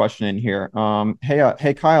one last question in here.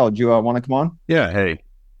 Hey, Kyle, do you want to come on? Yeah. Hey,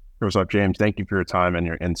 what's up, James? Thank you for your time and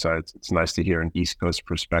your insights. It's nice to hear an East Coast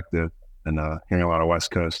perspective and hearing a lot of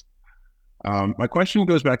West Coast. My question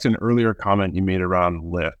goes back to an earlier comment you made around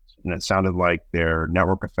Lyft, and it sounded like their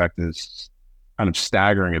network effect is kind of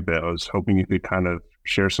staggering a bit. I was hoping you could kind of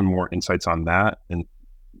share some more insights on that and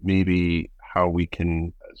maybe how we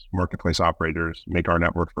can, as marketplace operators, make our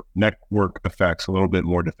network effects a little bit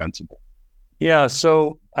more defensible. Yeah,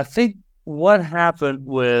 so I think what happened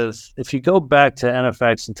if you go back to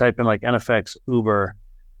NFX and type in like NFX Uber,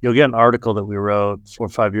 you'll get an article that we wrote 4 or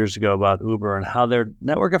 5 years ago about Uber and how their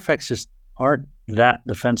network effects just aren't that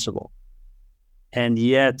defensible. And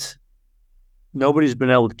yet nobody's been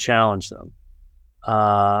able to challenge them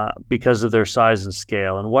because of their size and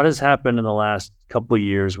scale. And what has happened in the last couple of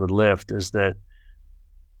years with Lyft is that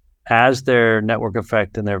as their network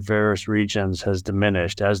effect in their various regions has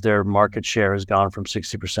diminished, as their market share has gone from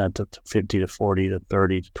 60% to 50 to 40 to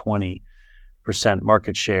 30 to 20%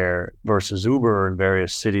 market share versus Uber in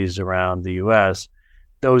various cities around the US,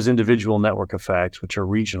 those individual network effects, which are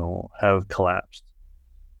regional, have collapsed.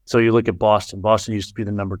 So you look at Boston. Boston used to be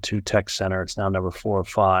the number 2 tech center. It's now number 4 or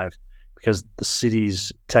 5 because the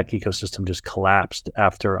city's tech ecosystem just collapsed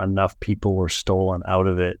after enough people were stolen out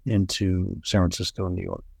of it into San Francisco and New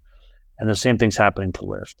York. And the same thing's happening to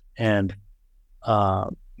Lyft, and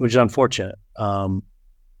which is unfortunate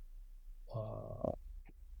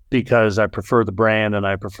because I prefer the brand and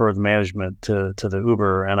I prefer the management to the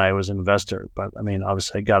Uber, and I was an investor. But I mean,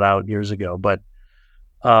 obviously, I got out years ago. But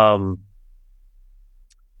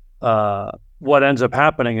what ends up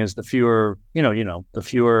happening is the fewer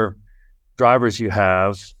drivers you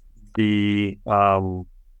have, the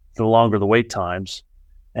longer the wait times.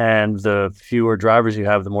 And the fewer drivers you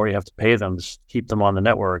have, the more you have to pay them to keep them on the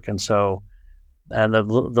network. And so, and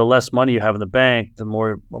the less money you have in the bank, the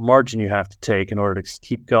more margin you have to take in order to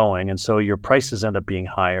keep going. And so your prices end up being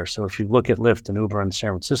higher. So if you look at Lyft and Uber in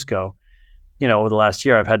San Francisco, over the last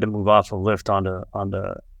year, I've had to move off of Lyft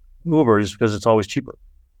onto Uber just because it's always cheaper.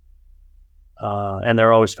 And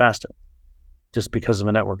they're always faster just because of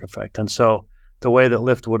a network effect. And so the way that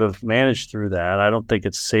Lyft would have managed through that, I don't think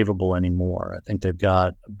it's savable anymore. I think they've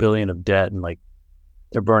got $1 billion of debt and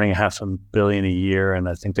they're burning $500 million a year, and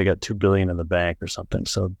I think they got $2 billion in the bank or something.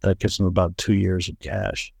 So that gives them about 2 years of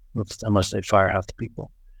cash, unless they fire half the people,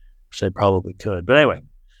 which they probably could. But anyway,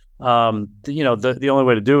 the only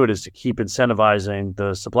way to do it is to keep incentivizing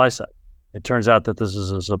the supply side. It turns out that this is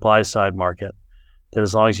a supply side market, that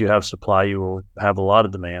as long as you have supply, you will have a lot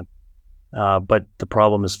of demand. But the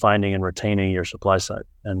problem is finding and retaining your supply side.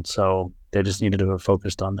 And so they just needed to have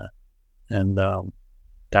focused on that. And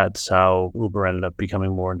that's how Uber ended up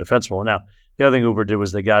becoming more indefensible. Now, the other thing Uber did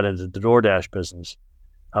was they got into the DoorDash business,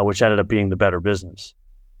 which ended up being the better business,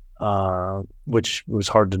 which was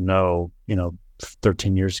hard to know,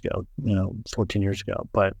 13 years ago, 14 years ago.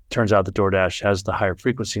 But turns out the DoorDash has the higher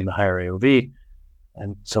frequency and the higher AOV.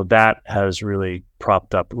 And so that has really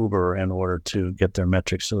propped up Uber in order to get their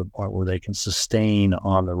metrics to the point where they can sustain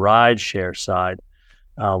on the ride share side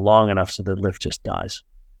long enough so that Lyft just dies.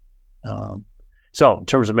 So in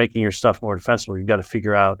terms of making your stuff more defensible, you've got to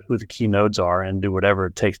figure out who the key nodes are and do whatever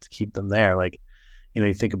it takes to keep them there. Like,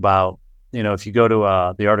 you think about, if you go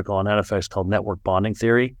to the article on NFX called Network Bonding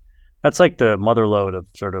Theory, that's like the motherlode of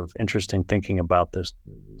sort of interesting thinking about this.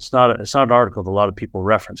 It's not an article that a lot of people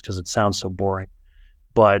reference because it sounds so boring.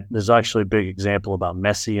 But there's actually a big example about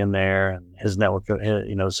Messi in there and his network,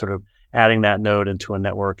 sort of adding that node into a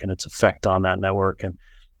network and its effect on that network. And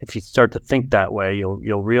if you start to think that way,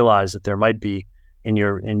 you'll realize that there might be in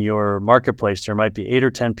your marketplace, there might be 8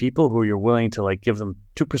 or 10 people who you're willing to give them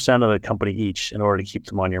 2% of the company each in order to keep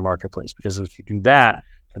them on your marketplace. Because if you do that,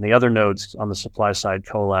 then the other nodes on the supply side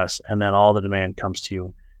coalesce, and then all the demand comes to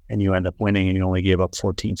you, and you end up winning, and you only gave up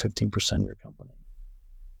 14, 15% of your company.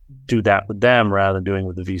 Do that with them rather than doing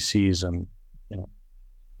with the VCs, and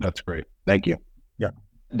That's great. Thank you. Yeah.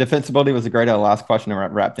 Defensibility was a great last question to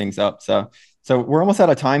wrap things up. So we're almost out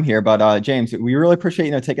of time here, but James, we really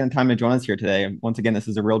appreciate taking the time to join us here today. And once again, this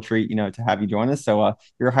is a real treat to have you join us. So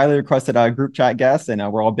you're a highly requested group chat guest, and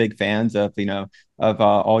we're all big fans of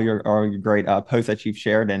all your great posts that you've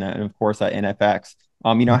shared, and of course NFX.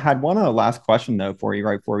 I had one last question though for you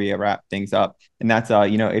right before we wrap things up, and that's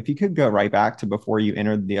if you could go right back to before you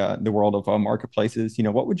entered the world of marketplaces,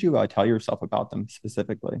 what would you tell yourself about them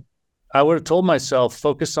specifically? I would have told myself,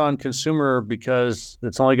 focus on consumer because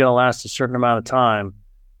it's only going to last a certain amount of time,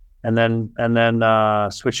 and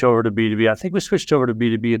then switch over to B2B. I think we switched over to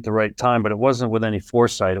B2B at the right time, but it wasn't with any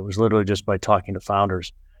foresight. It was literally just by talking to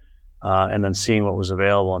founders and then seeing what was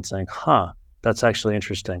available and saying, that's actually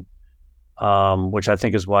interesting, which I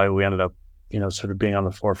think is why we ended up, sort of being on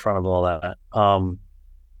the forefront of all that.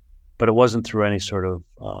 But it wasn't through any sort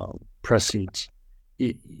of prescience.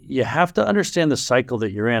 You have to understand the cycle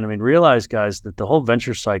that you're in. I mean, realize, guys, that the whole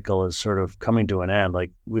venture cycle is sort of coming to an end. Like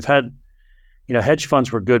we've had, hedge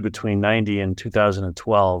funds were good between 90 and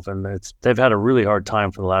 2012, and they've had a really hard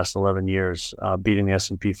time for the last 11 years beating the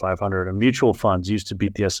S&P 500. And mutual funds used to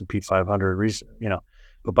beat the S&P 500,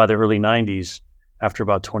 but by the early 90s, after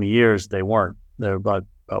about 20 years, they weren't. They're about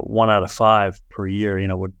 1 out of 5 per year,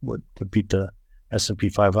 would beat the S&P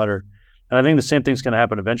 500. And I think the same thing's going to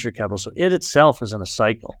happen to venture capital. So it itself is in a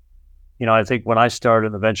cycle. I think when I started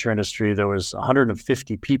in the venture industry, there was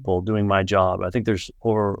 150 people doing my job. I think there's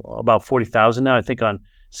over about 40,000 now. I think on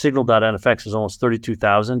Signal.NFX is almost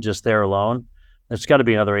 32,000 just there alone. There's got to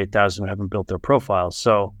be another 8,000 who haven't built their profiles.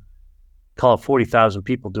 So call it 40,000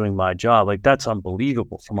 people doing my job. Like that's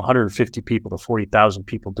unbelievable, from 150 people to 40,000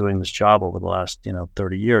 people doing this job over the last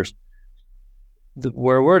 30 years.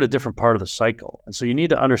 Where we're at a different part of the cycle. And so you need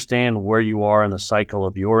to understand where you are in the cycle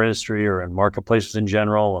of your industry or in marketplaces in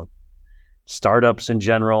general, or startups in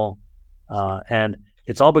general. And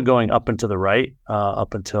it's all been going up and to the right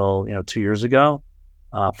up until, 2 years ago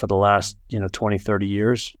for the last, 20, 30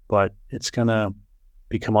 years, but it's going to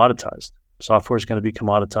be commoditized. Software is going to be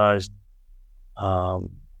commoditized.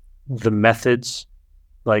 The methods,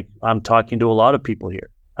 like I'm talking to a lot of people here.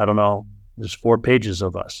 I don't know, there's 4 pages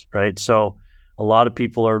of us, right? So a lot of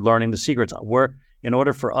people are learning the secrets. In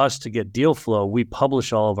order for us to get deal flow, we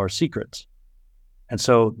publish all of our secrets. And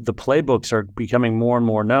so the playbooks are becoming more and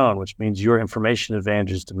more known, which means your information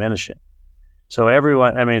advantage is diminishing. So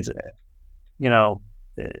everyone,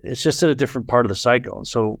 it's just at a different part of the cycle. And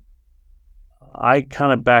so I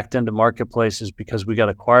kind of backed into marketplaces because we got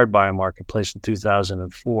acquired by a marketplace in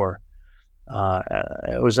 2004.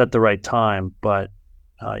 It was at the right time, but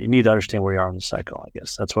you need to understand where you are in the cycle, I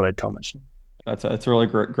guess. That's what I'd tell myself. That's a really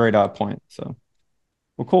great point. So,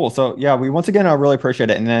 well, cool. So yeah, we once again, I really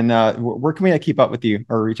appreciate it. And then where can we keep up with you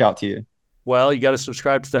or reach out to you? Well, you got to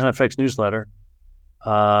subscribe to the NFX newsletter.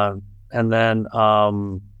 And then,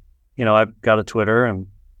 I've got a Twitter and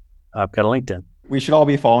I've got a LinkedIn. We should all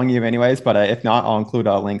be following you anyways, but if not, I'll include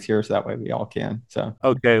links here so that way we all can. So,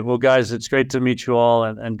 okay. Well, guys, it's great to meet you all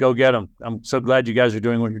and go get them. I'm so glad you guys are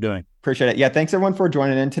doing what you're doing. Appreciate it. Yeah. Thanks everyone for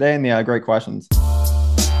joining in today and the great questions.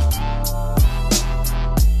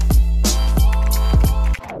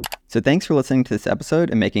 So thanks for listening to this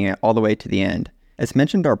episode and making it all the way to the end. As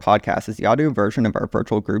mentioned, our podcast is the audio version of our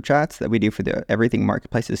virtual group chats that we do for the Everything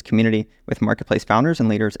Marketplaces community with marketplace founders and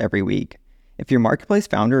leaders every week. If you're a Marketplace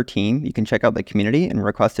founder or team, you can check out the community and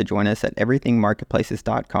request to join us at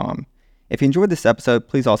everythingmarketplaces.com. If you enjoyed this episode,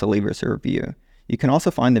 please also leave us a review. You can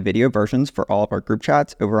also find the video versions for all of our group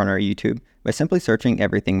chats over on our YouTube by simply searching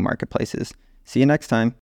Everything Marketplaces. See you next time.